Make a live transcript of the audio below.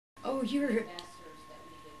Oh,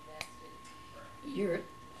 you're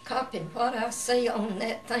copying what I say on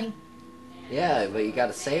that thing. Yeah, but you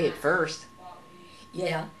gotta say it first.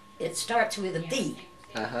 Yeah, it starts with a V.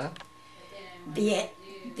 Uh-huh.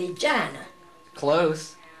 Vagina.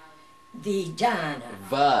 Close. Vagina.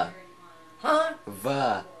 Va. Huh?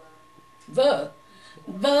 Va.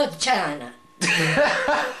 Vagina.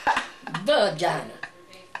 Vagina.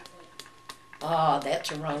 Oh,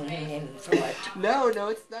 that's a wrong name for it. No,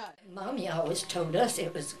 it's not. Mommy always told us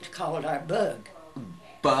it was called our bug.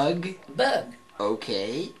 Bug? Bug.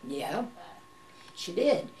 Okay. Yeah, she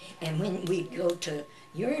did. And when we'd go to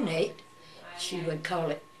urinate, she would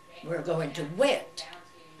call it, we're going to wet.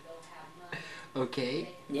 Okay.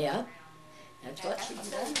 Yeah, that's what she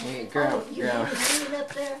done. Hey, girl, You girl. ever seen it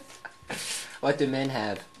up there? What do men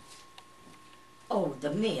have? Oh,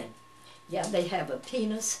 the men. Yeah, they have a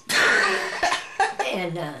penis.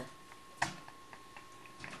 And,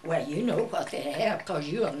 well, you know what they have because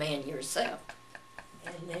you're a man yourself.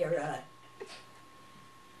 And they're,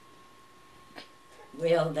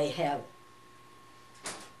 well, they have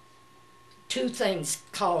two things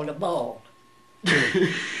called a ball.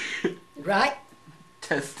 Right?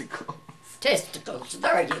 Testicles. Testicles.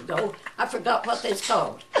 There you go. I forgot what they's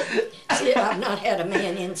called. See, I've not had a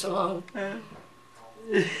man in so long.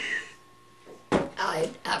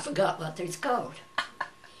 I forgot what they's called.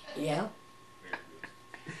 Yeah.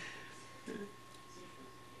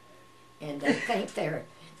 And they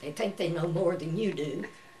think they know more than you do.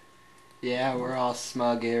 Yeah, we're all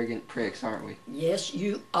smug, arrogant pricks, aren't we? Yes,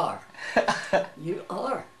 you are. You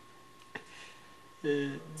are.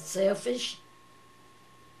 Selfish.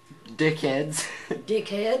 Dickheads.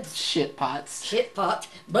 Dickheads. Shitpots. Shitpots.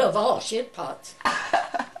 Above all, shitpots.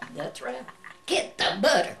 That's right. Get the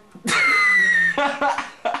butter.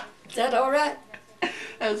 Is that all right?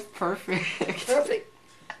 That's perfect. Perfect.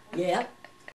 Yeah.